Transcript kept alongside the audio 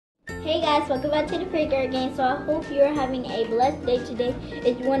Hey guys, welcome back to the Pretty Girl Gang. So I hope you're having a blessed day today.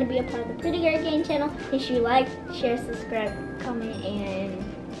 If you want to be a part of the Pretty Girl Gang channel, make sure you like, share, subscribe, comment, and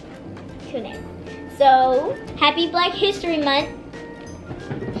tune in. So, happy Black History Month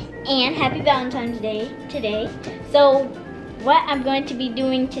and happy Valentine's Day today. So, what I'm going to be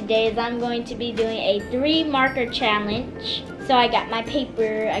doing today is I'm going to be doing a 3 marker challenge. So I got my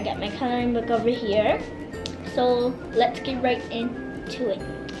paper, I got my coloring book over here. So, let's get right into it.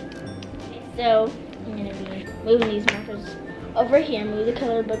 So I'm gonna be moving these markers over here, move the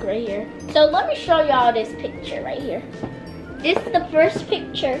color book right here. So let me show y'all this picture right here. This is the first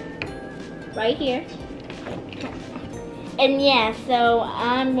picture right here. And yeah, so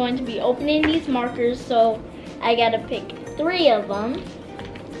I'm going to be opening these markers, so I gotta pick 3 of them.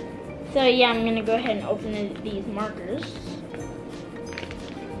 So yeah, I'm gonna go ahead and open these markers.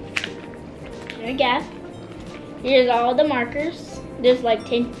 There we go. Here's all the markers. There's like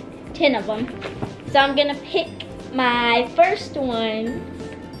 10 of them. So I'm gonna pick my first one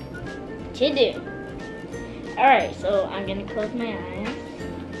to do. Alright, so I'm gonna close my eyes.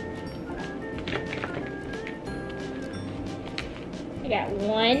 I got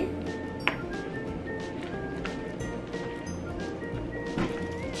 1,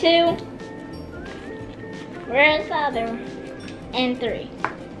 2, where's the other one? And 3.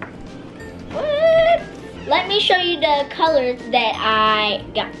 What? Let me show you the colors that I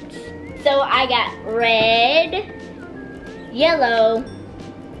got. So I got red, yellow,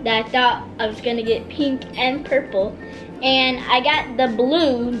 that I thought I was gonna get pink and purple. And I got the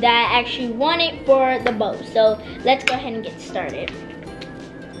blue that I actually wanted for the bow. So let's go ahead and get started.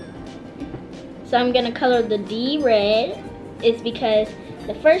 So I'm gonna color the D red. It's because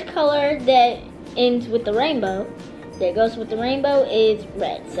the first color that ends with the rainbow, that goes with the rainbow, is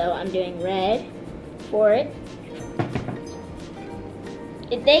red. So I'm doing red for it.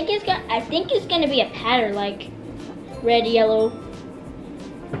 I think it's gonna be a pattern, like red, yellow.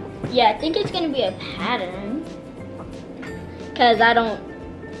 Yeah, I think it's gonna be a pattern, cause I don't,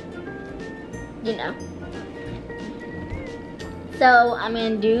 you know. So I'm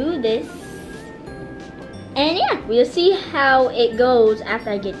gonna do this, and yeah, we'll see how it goes after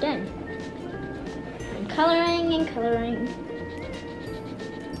I get done. I'm coloring and coloring.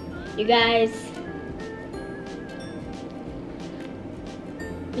 You guys,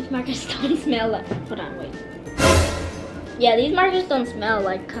 these markers don't smell like, hold on, wait. Yeah, these markers don't smell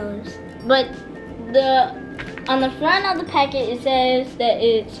like colors. But on the front of the packet, it says that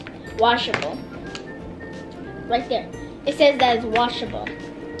it's washable. Right there. It says that it's washable.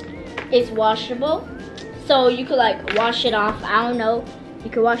 It's washable. So you could like wash it off. I don't know. You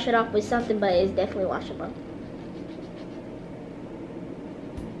could wash it off with something, but it's definitely washable.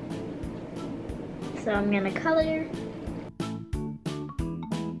 So I'm gonna color.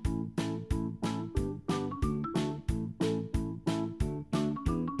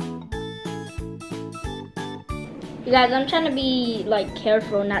 You guys, I'm trying to be like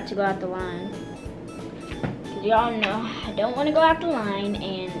careful not to go out the line. Cause y'all know I don't want to go out the line,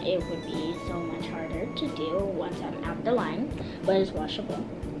 and it would be so much harder to do once I'm out the line. But it's washable.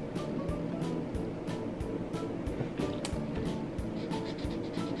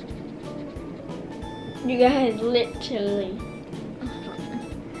 You guys, literally,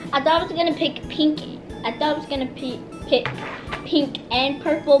 I thought I was gonna pick pink. I thought I was gonna pick pink and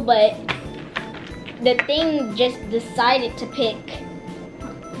purple, but the thing just decided to pick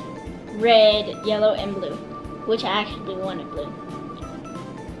red, yellow, and blue, which I actually wanted blue.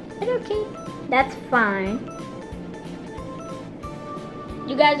 But okay, that's fine.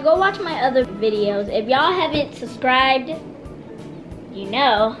 You guys, go watch my other videos. If y'all haven't subscribed, you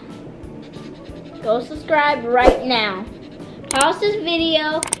know, go subscribe right now. Pause this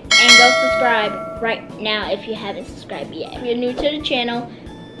video and go subscribe right now if you haven't subscribed yet. If you're new to the channel,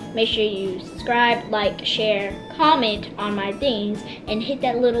 make sure you subscribe, like, share, comment on my things, and hit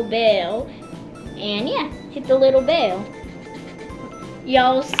that little bell. And yeah, hit the little bell.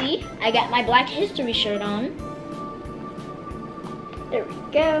 Y'all see, I got my Black History shirt on. There we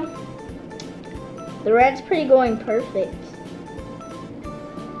go. The red's pretty going perfect.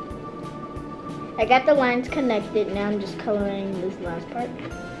 I got the lines connected. Now I'm just coloring this last part.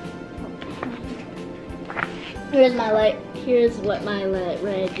 Here's my light. Here's what my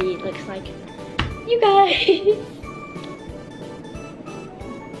red D looks like. You guys.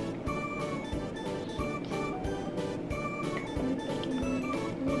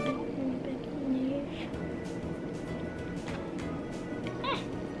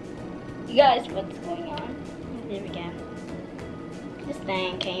 You guys, what's going on? There we go. This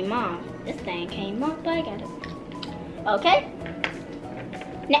thing came off. This thing came off, but I got it. Okay.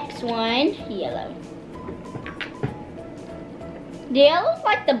 Next one, yellow. The yellow's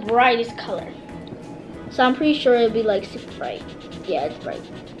like the brightest color. So I'm pretty sure it'll be like super bright. Yeah, it's bright.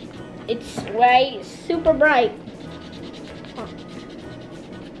 It's white, super bright.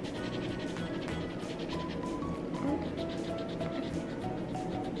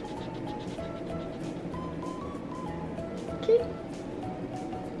 Okay.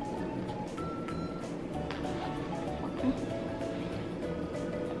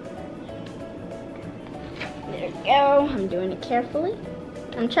 There we go. I'm doing it carefully.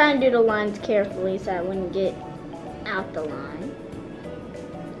 I'm trying to do the lines carefully so I wouldn't get out the line.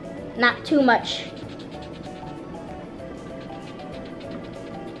 Not too much.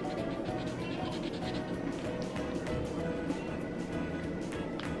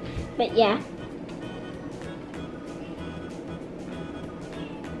 But yeah.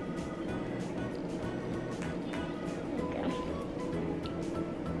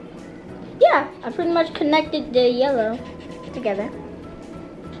 Yeah, I pretty much connected the yellow together.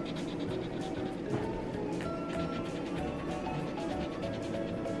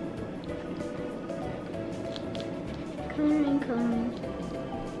 Coloring.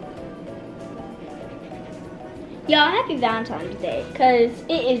 Y'all, happy Valentine's Day, because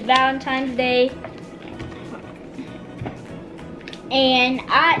it is Valentine's Day. And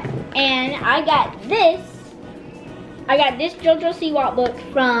I got this JoJo Siwa book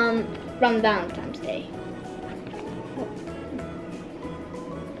from Valentine's Day.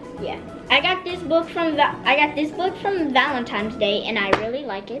 Yeah, I got this book from Valentine's Day, and I really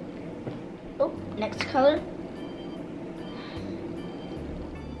like it. Oh, next color.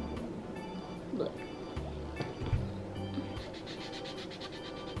 Blue.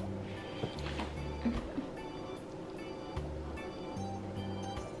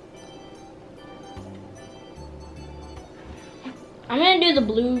 I'm gonna do the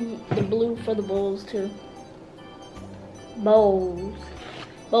blue for the bowls too. Bowls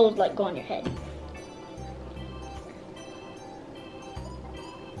like go on your head.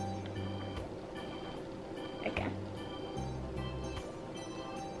 Okay.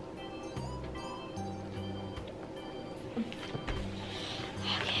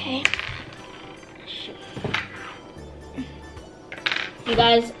 Okay. Shoot. You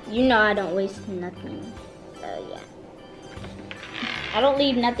guys, you know I don't waste nothing. Yeah. I don't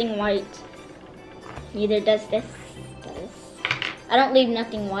leave nothing white. Neither does this. I don't leave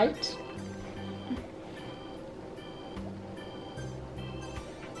nothing white.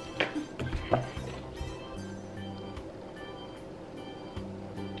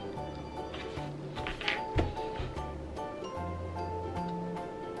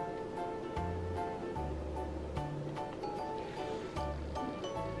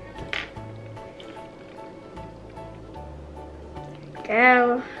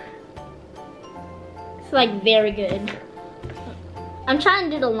 Go. It's like very good. I'm trying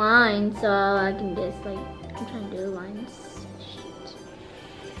to do the lines so I can just like, I'm trying to do the lines. Shoot.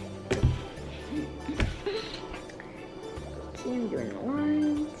 Okay, I'm doing the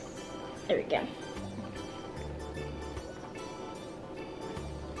lines. There we go.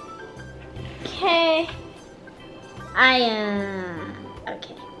 Okay.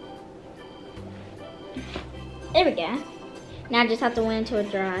 Okay. There we go. Now I just have to wait until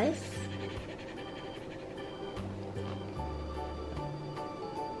it dries.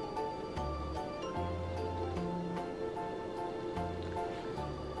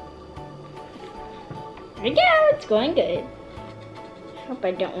 There we go, it's going good. Hope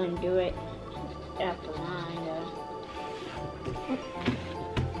I don't want to do it at the line though.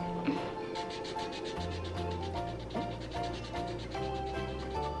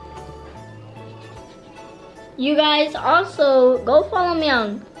 You guys also go follow me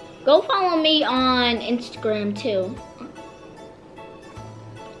on Instagram too.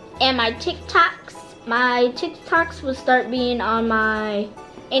 And my TikToks will start being on my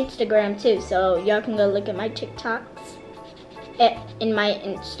Instagram too. So y'all can go look at my TikToks in my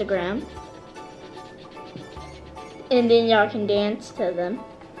Instagram. And then y'all can dance to them.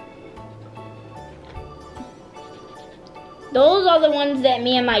 Those are the ones that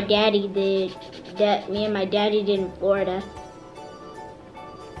me and my daddy did. In Florida.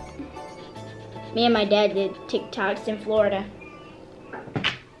 Me and my dad did TikToks in Florida.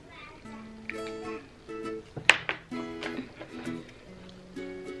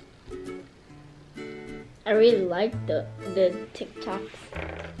 I really like the TikToks.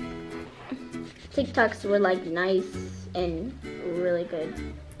 TikToks were like nice and really good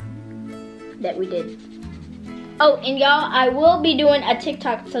that we did. Oh, and y'all, I will be doing a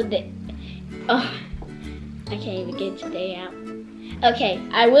TikTok so that, oh, I can't even get today out. Okay,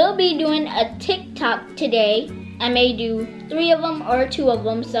 I will be doing a TikTok today. I may do 3 of them or 2 of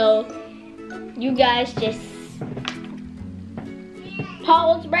them, so you guys just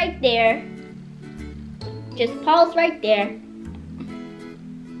pause right there. Just pause right there.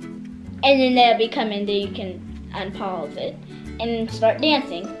 And then they'll be coming, then you can unpause it and start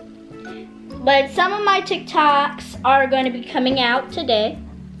dancing. But some of my TikToks are going to be coming out today.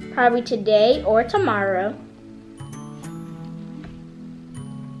 Probably today or tomorrow.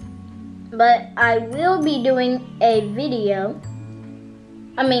 But I will be doing a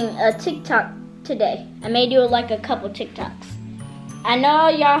TikTok today. I may do like a couple TikToks. I know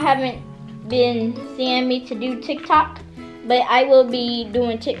y'all haven't been seeing me to do TikTok, but I will be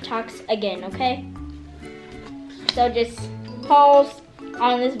doing TikToks again, okay? So just pause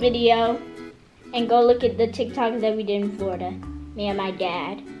on this video and go look at the TikToks that we did in Florida. Me and my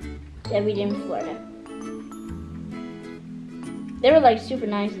dad that we did in Florida. They were like super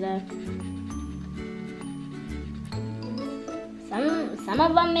nice though. Some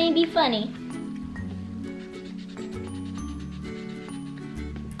of them may be funny.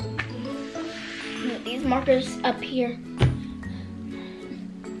 Put these markers up here.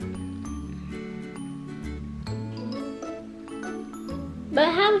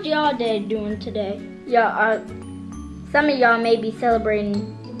 But how's y'all day doing today? Some of y'all may be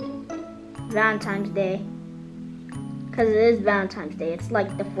celebrating Valentine's Day. Because it is Valentine's Day. It's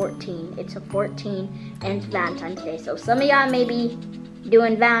like the 14th. It's a 14 and it's Valentine's Day. So some of y'all may be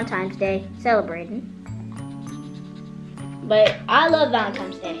doing Valentine's Day, celebrating. But I love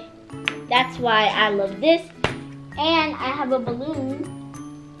Valentine's Day. That's why I love this. And I have a balloon.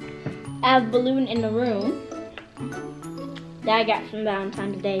 I have a balloon in the room that I got from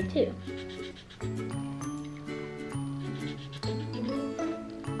Valentine's Day too.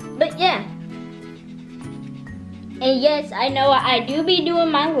 But yeah. And yes, I know I do be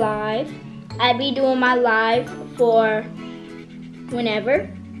doing my live. I be doing my live for whenever.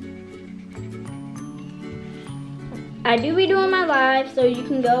 I do be doing my live, so you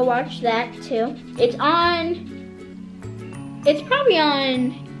can go watch that too. It's probably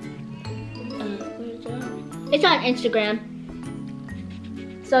on, it's on Instagram.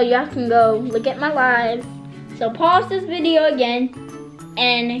 So y'all can go look at my live. So pause this video again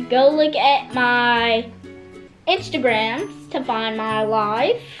and go look at my Instagrams to find my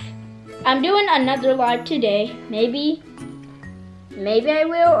live. I'm doing another live today. Maybe I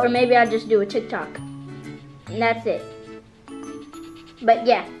will, or maybe I'll just do a TikTok. And that's it. But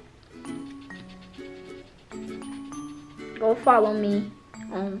yeah. Go follow me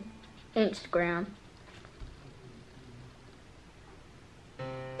on Instagram.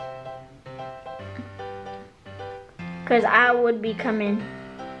 Because I would be coming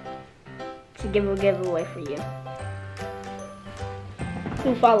to give a giveaway for you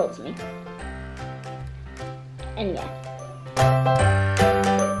who follows me. And yeah.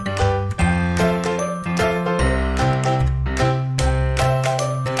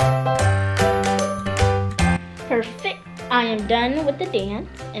 Perfect. I am done with the dance,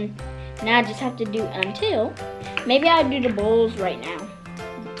 and now I just have to do until. Maybe I'll do the bowls right now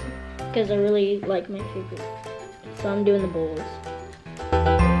because I really like my favorite. So I'm doing the bowls.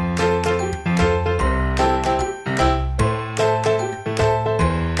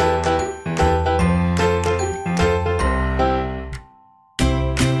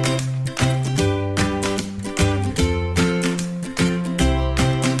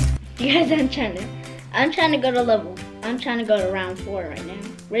 You guys, I'm trying to go to level. I'm trying to go to round 4 right now.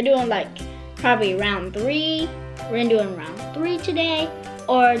 We're doing like probably round 3. We're doing round 3 today,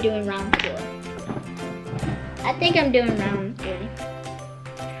 or doing round 4. I think I'm doing round 3.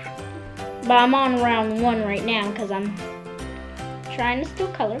 But I'm on round 1 right now because I'm trying to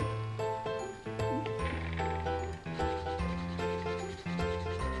still color.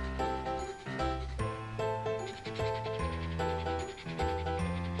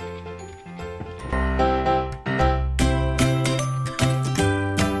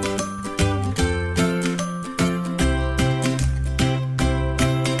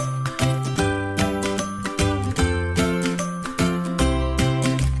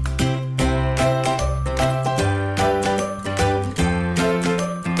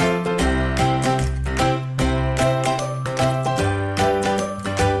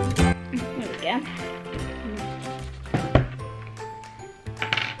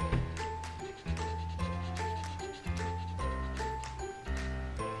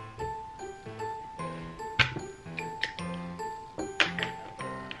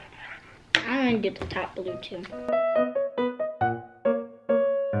 I'm gonna get the top blue too.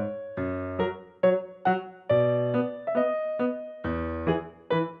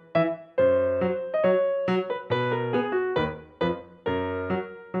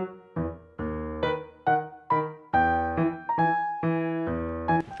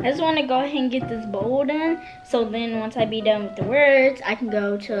 I just want to go ahead and get this bowl done. So then once I be done with the words, I can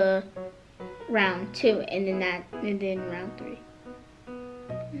go to round 2 and then round 3.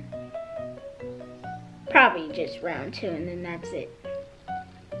 Probably just round 2 and then that's it.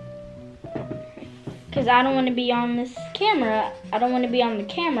 Cause I don't want to be on this camera. I don't want to be on the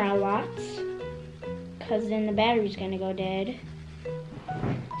camera a lot. Cause then the battery's gonna go dead.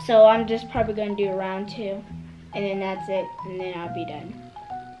 So I'm just probably gonna do a round 2, and then that's it, and then I'll be done.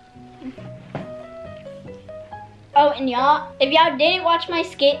 Oh, and y'all, if y'all didn't watch my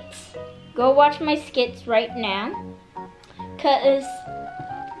skits, go watch my skits right now. Cause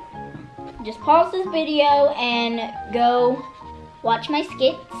just pause this video and go watch my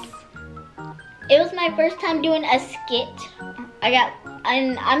skits. It was my first time doing a skit.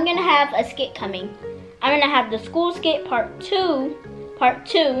 I'm gonna have a skit coming. I'm gonna have the school skit part 2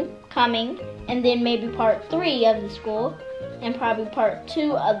 coming, and then maybe part 3 of the school, and probably part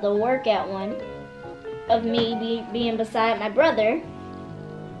 2 of the workout one of me being beside my brother.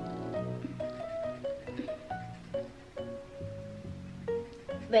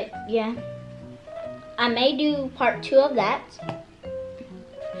 But yeah, I may do part 2 of that,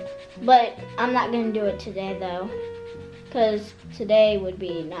 but I'm not gonna do it today though, because today would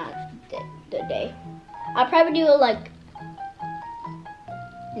be not the day. I'll probably do it like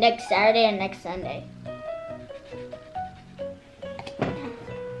next Saturday and next Sunday.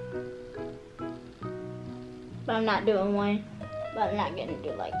 But I'm not doing one. But I'm not gonna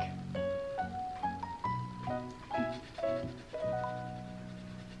do like.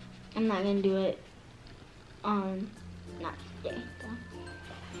 I'm not gonna do it on not today though.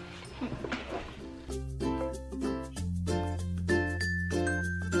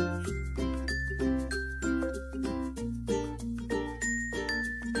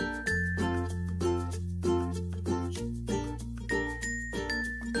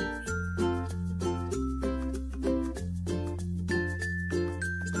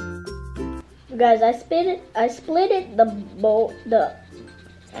 Guys, I split it the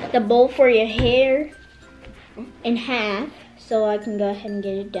bowl for your hair in half so I can go ahead and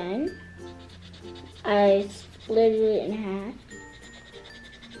get it done. I split it in half.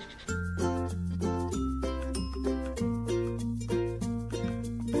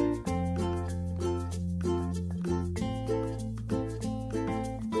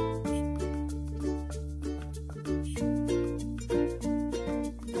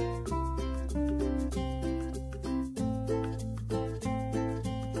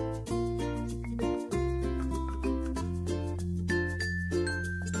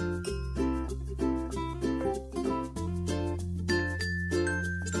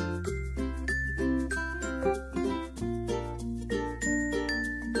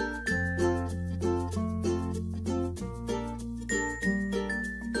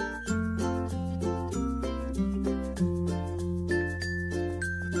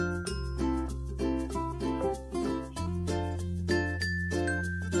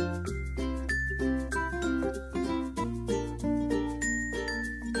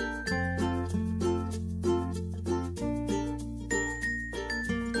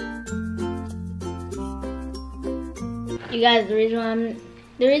 You guys, the reason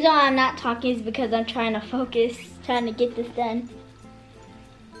why I'm not talking is because I'm trying to focus, trying to get this done.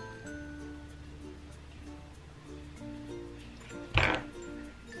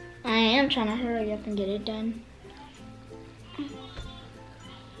 I am trying to hurry up and get it done.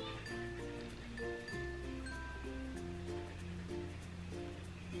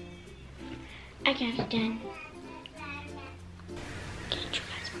 I got it done. Can't you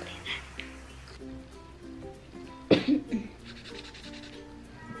guys believe that?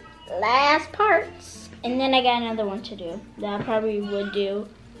 Last parts, and then I got another one to do that I probably would do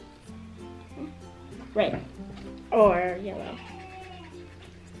red or yellow,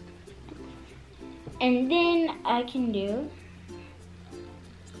 and then I can do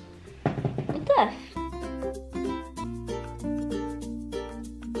this.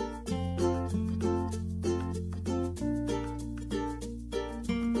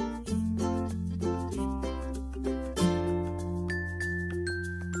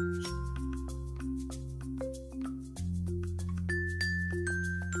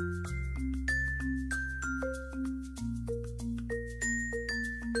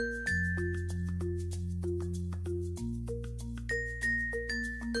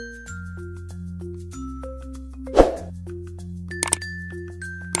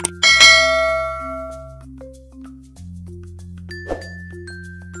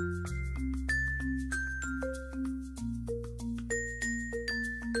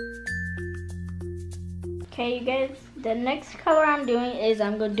 Okay, you guys, The next color I'm doing is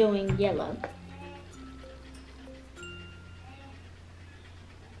doing yellow.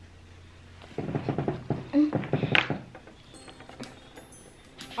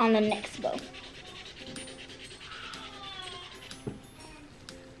 On the next bow.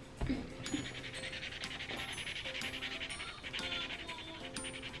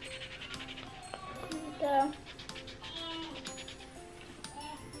 Go.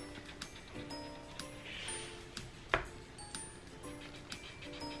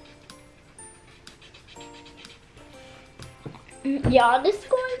 Y'all, this is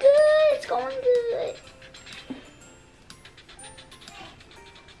going good. It's going good.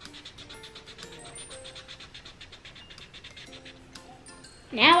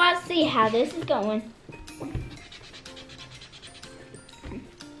 Now I see how this is going.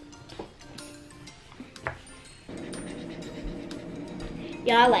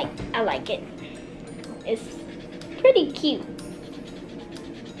 Yeah, I like it. It's pretty cute.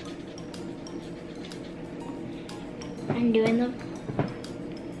 I'm doing the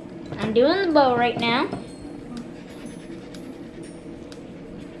bow right now.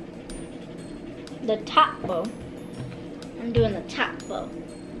 The top bow. I'm doing the top bow.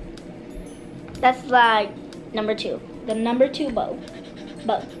 That's like number 2. The number 2 bow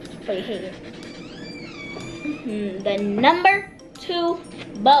for your hair. The number 2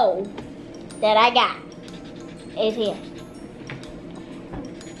 bow that I got is here.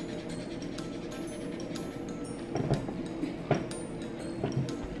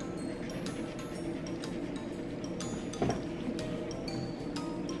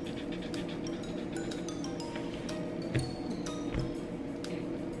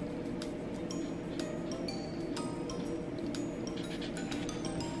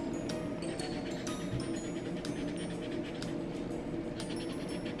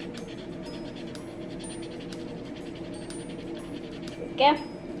 Okay.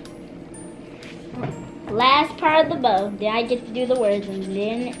 Last part of the bow. Then I get to do the words, and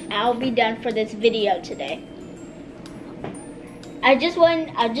then I'll be done for this video today. I just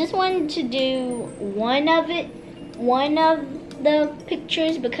wanted to do one of the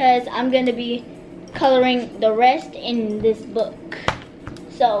pictures because I'm gonna be coloring the rest in this book.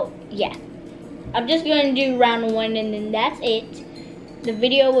 So yeah, I'm just gonna do round 1 and then that's it. The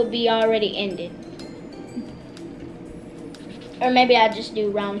video will be already ended. Or maybe I'll just do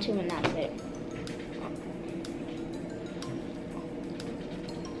round 2 and that's it.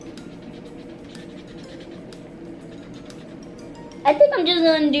 I think I'm just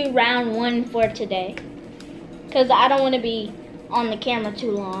gonna do round 1 for today, because I don't want to be on the camera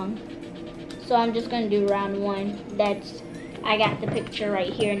too long. So I'm just gonna do round 1. I got the picture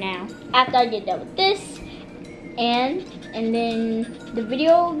right here now. After I get done with this, and then the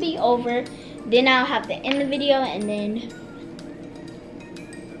video will be over. Then I'll have to end the video, and then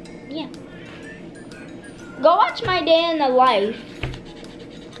yeah. Go watch my day in the life.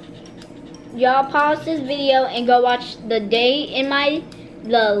 Y'all pause this video and go watch the day in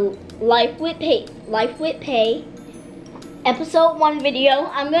the Life with Pay episode 1 video.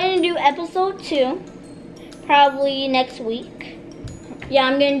 I'm gonna do episode 2 probably next week. Yeah,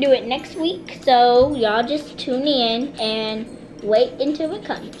 I'm gonna do it next week, so y'all just tune in and wait until it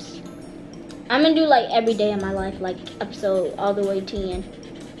comes. I'm gonna do like every day of my life, like episode all the way to the end.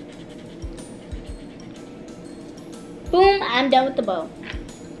 Boom, I'm done with the bow.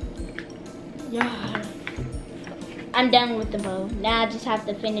 Yeah. I'm done with the bow. Now I just have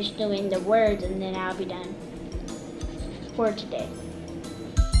to finish doing the words and then I'll be done for today.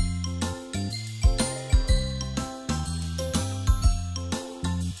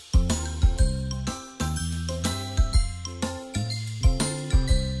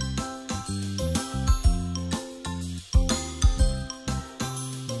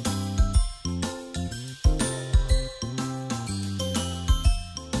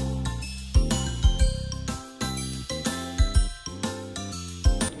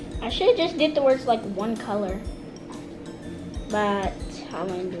 I should have just did the words like one color, but I'm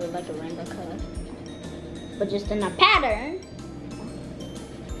gonna do it like a rainbow color, but just in a pattern.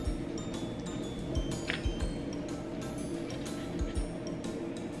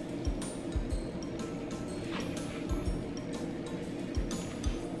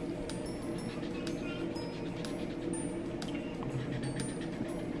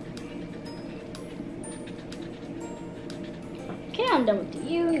 Okay, I'm done with the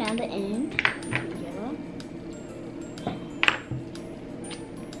U, now the N. Yellow.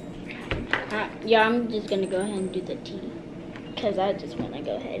 Yeah, I'm just gonna go ahead and do the T, because I just want to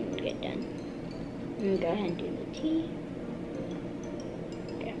go ahead and get done. I'm gonna go ahead and do the T.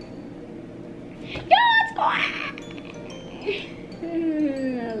 Okay. Yo, let's go! I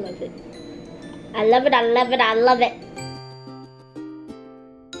love it. I love it, I love it, I love it.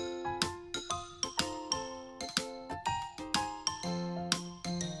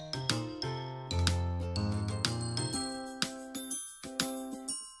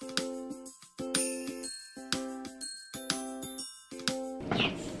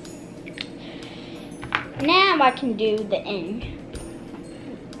 Yes. Now I can do the end.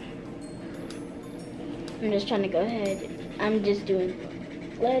 I'm just trying to go ahead. I'm just doing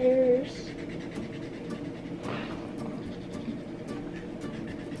letters.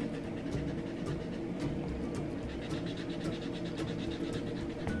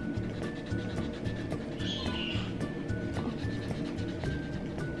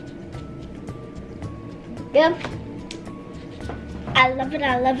 Yep. I love it,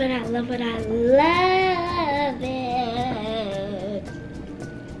 I love it, I love it, I love it.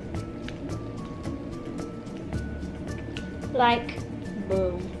 Like,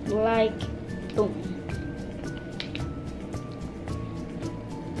 boom, like, boom.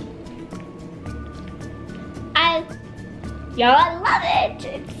 Y'all, I love it.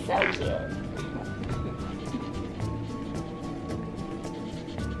 It's so cute.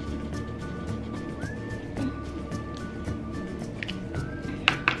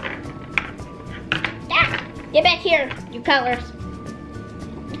 Get back here, you colors.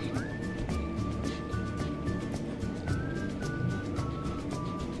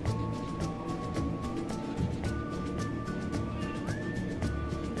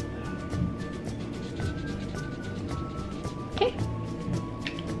 Okay.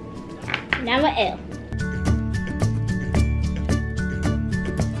 Now an L.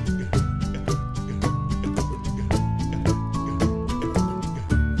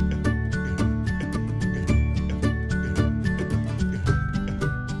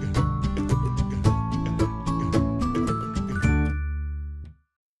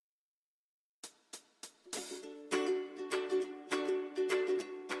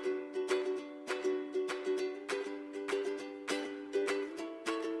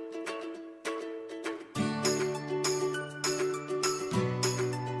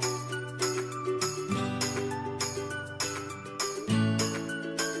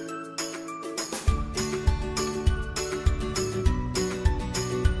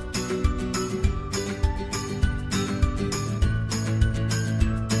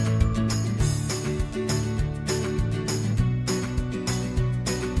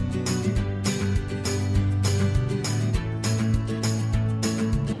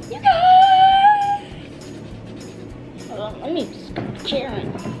 Let me just cheer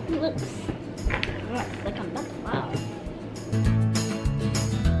and looks like I'm about to fall.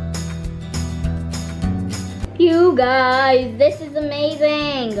 You guys, this is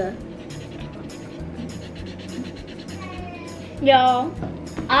amazing. Y'all,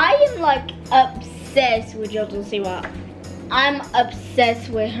 I am like obsessed with JoJo Siwa. I'm obsessed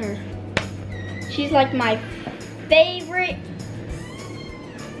with her. She's like my favorite.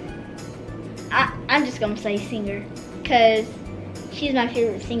 I'm just gonna say singer, because she's my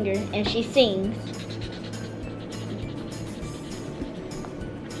favorite singer and she sings.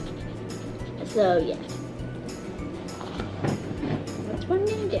 So yeah, that's what I'm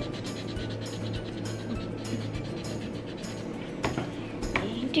gonna do.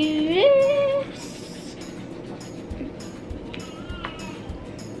 Do this.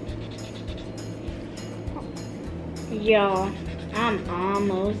 Y'all, I'm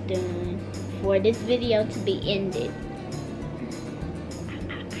almost done for this video to be ended.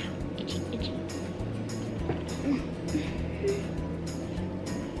 Itchy, itchy.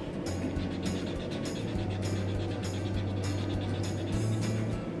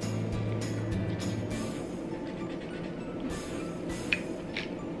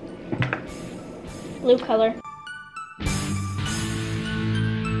 Blue color.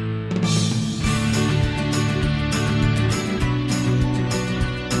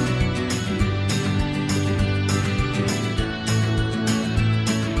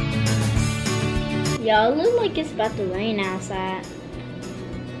 Y'all, it looks like it's about to rain outside.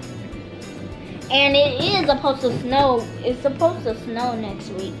 And it is supposed to snow. It's supposed to snow next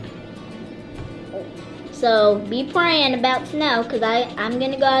week. So be praying about snow, because I'm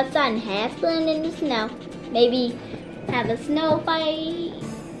going to go outside and have fun in the snow. Maybe have a snow fight.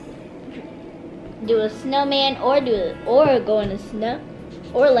 Do a snowman, or go in the snow.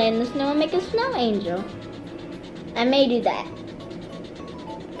 Or lay in the snow and make a snow angel. I may do that.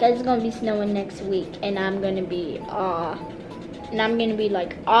 Because it's gonna be snowing next week, and I'm gonna be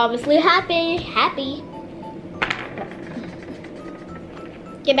like obviously happy.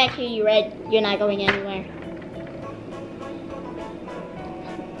 Get back here, you red. You're not going anywhere.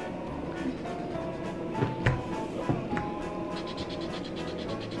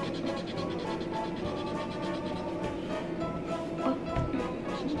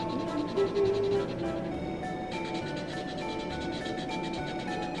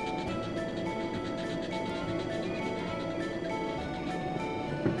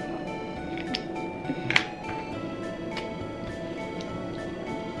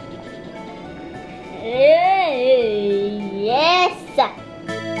 Yes.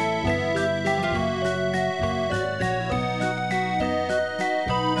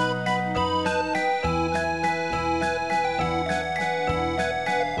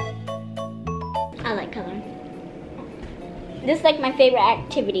 I like coloring. This is like my favorite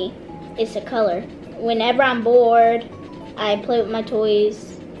activity, is to color. Whenever I'm bored, I play with my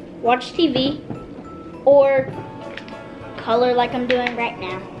toys, watch TV, or color like I'm doing right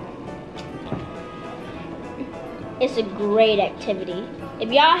now. It's a great activity.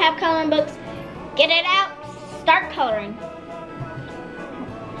 If y'all have coloring books, get it out, start coloring.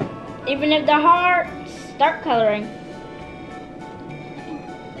 Even if they're hard, start coloring.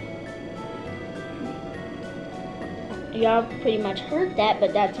 Y'all pretty much heard that,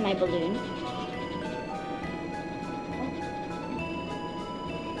 but that's my balloon.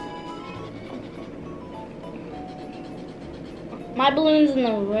 My balloon's in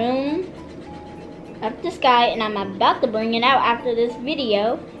the room up the sky, and I'm about to bring it out after this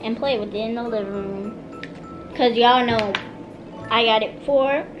video and play with it in the living room. Cause y'all know I got it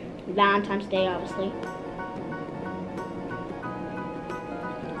for Valentine's Day, obviously.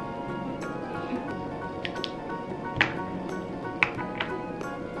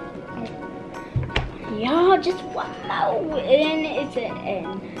 Y'all just wow, and it's an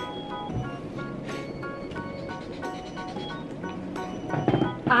N.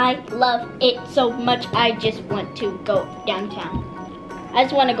 I love it so much, I just want to go downtown. I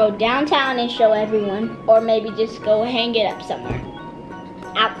just want to go downtown and show everyone, or maybe just go hang it up somewhere.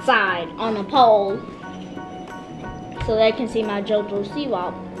 Outside, on a pole, so they can see my JoJo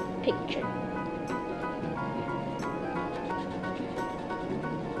Siwa picture.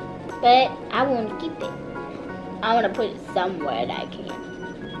 But I want to keep it. I want to put it somewhere that I can.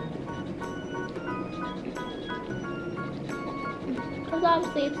 Because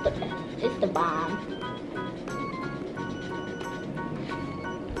obviously it's the bomb.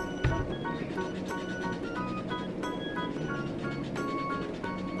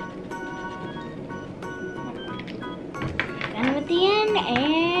 Done with the end,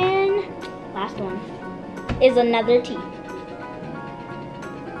 and last one is another T.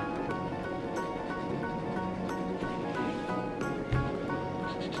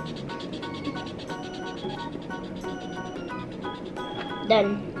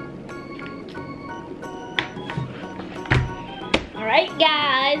 Done. Alright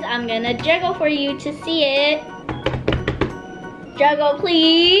guys, I'm gonna juggle for you to see it. Juggle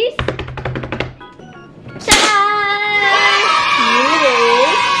please. Ta-da! Here it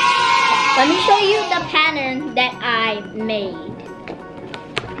is. Let me show you the pattern that I made.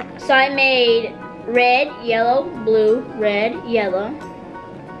 So I made red, yellow, blue, red, yellow.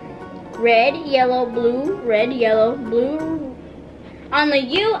 Red, yellow, blue, red, yellow, blue. On the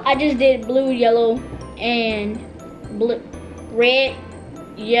U, I just did blue, yellow, and blue, red,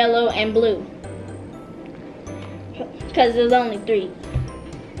 yellow, and blue. Because there's only 3.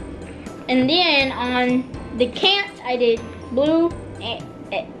 And then on the cants, I did blue, and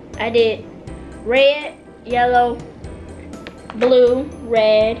I did red, yellow, blue,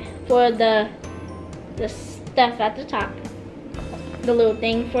 red for the stuff at the top. The little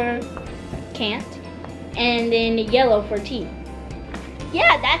thing for cant. And then the yellow for T.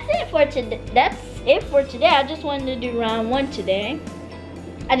 Yeah, that's it for today. I just wanted to do round 1 today.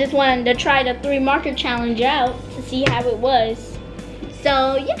 I just wanted to try the 3 marker challenge out to see how it was.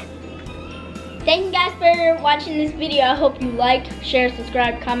 So yeah. Thank you guys for watching this video. I hope you like, share,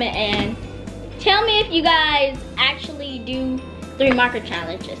 subscribe, comment, and tell me if you guys actually do 3 marker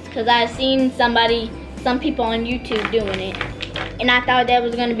challenges. Because I've seen some people on YouTube doing it. And I thought that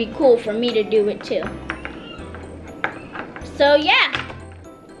was gonna be cool for me to do it too. So yeah.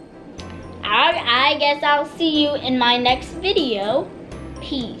 I guess I'll see you in my next video.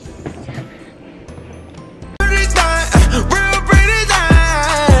 Peace.